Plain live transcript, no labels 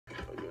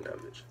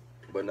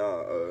But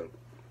nah,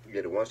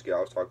 yeah, the one skill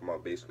I was talking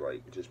about basically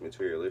like just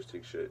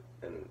materialistic shit,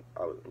 and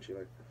I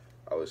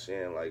was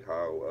saying like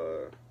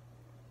how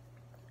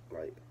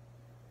like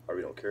I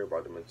really don't care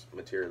about the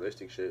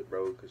materialistic shit,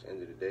 bro. Because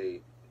end of the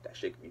day, that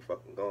shit could be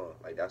fucking gone.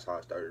 Like that's how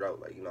I started out.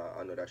 Like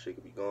I know that shit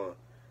could be gone,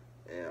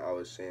 and I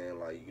was saying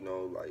like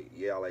like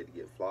yeah, I like to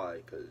get fly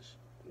because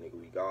nigga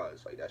we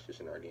gods. Like that's just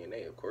in our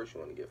DNA. Of course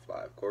you want to get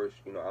fly. Of course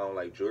I don't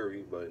like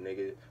jewelry, but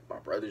nigga my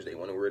brothers they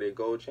want to wear their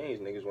gold chains.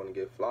 Niggas want to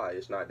get fly.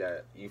 It's not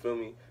that you feel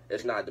me.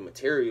 It's not the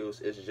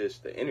materials. It's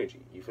just the energy.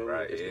 You feel me?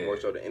 It's more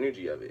so the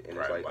energy of it. And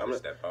it's like I'm the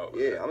type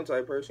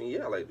of person.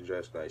 Yeah, I like to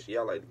dress nice. Yeah,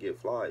 I like to get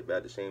fly. But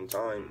at the same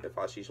time, if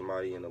I see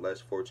somebody in a less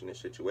fortunate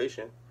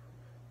situation,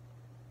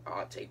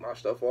 I'll take my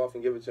stuff off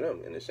and give it to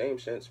them in the same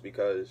sense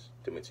because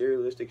the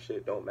materialistic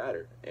shit don't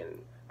matter.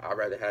 And I'd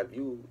rather have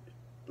you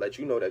let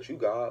you know that you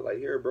God. Like,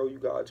 here, bro, you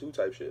God too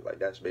type shit. Like,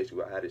 that's basically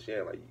what I had to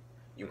say. Like,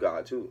 you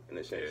God too in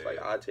a sense. Yeah.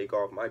 Like, I take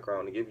off my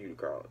crown to give you the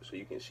crown so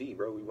you can see,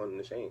 bro, we one in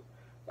the same.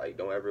 Like,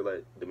 don't ever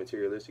let the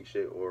materialistic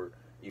shit or,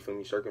 you feel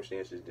me,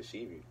 circumstances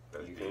deceive you.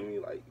 You feel me?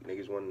 Like,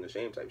 niggas one in the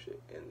same type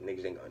shit. And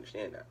niggas ain't gonna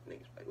understand that.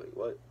 Niggas like, wait,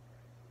 what?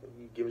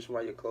 You giving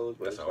somebody your clothes,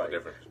 but that's it's like,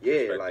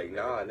 yeah, like,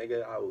 nah,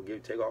 nigga, I will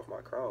take off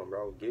my crown,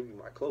 bro. I will give you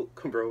my cloak,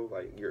 bro.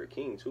 Like, you're a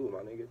king too, my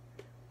nigga.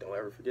 Don't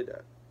ever forget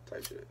that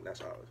type shit. And that's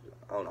how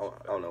I don't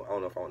know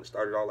if I want to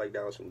start it all like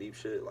that with some deep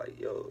shit, like,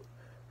 yo,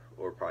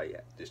 or probably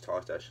just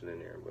toss that shit in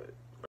there, but